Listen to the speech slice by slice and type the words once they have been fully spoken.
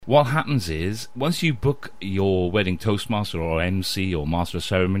what happens is, once you book your wedding toastmaster or MC or master of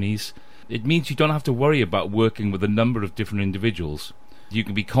ceremonies, it means you don't have to worry about working with a number of different individuals. You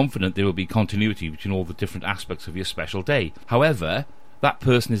can be confident there will be continuity between all the different aspects of your special day. However, that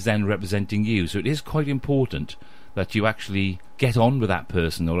person is then representing you, so it is quite important that you actually get on with that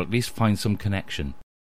person, or at least find some connection.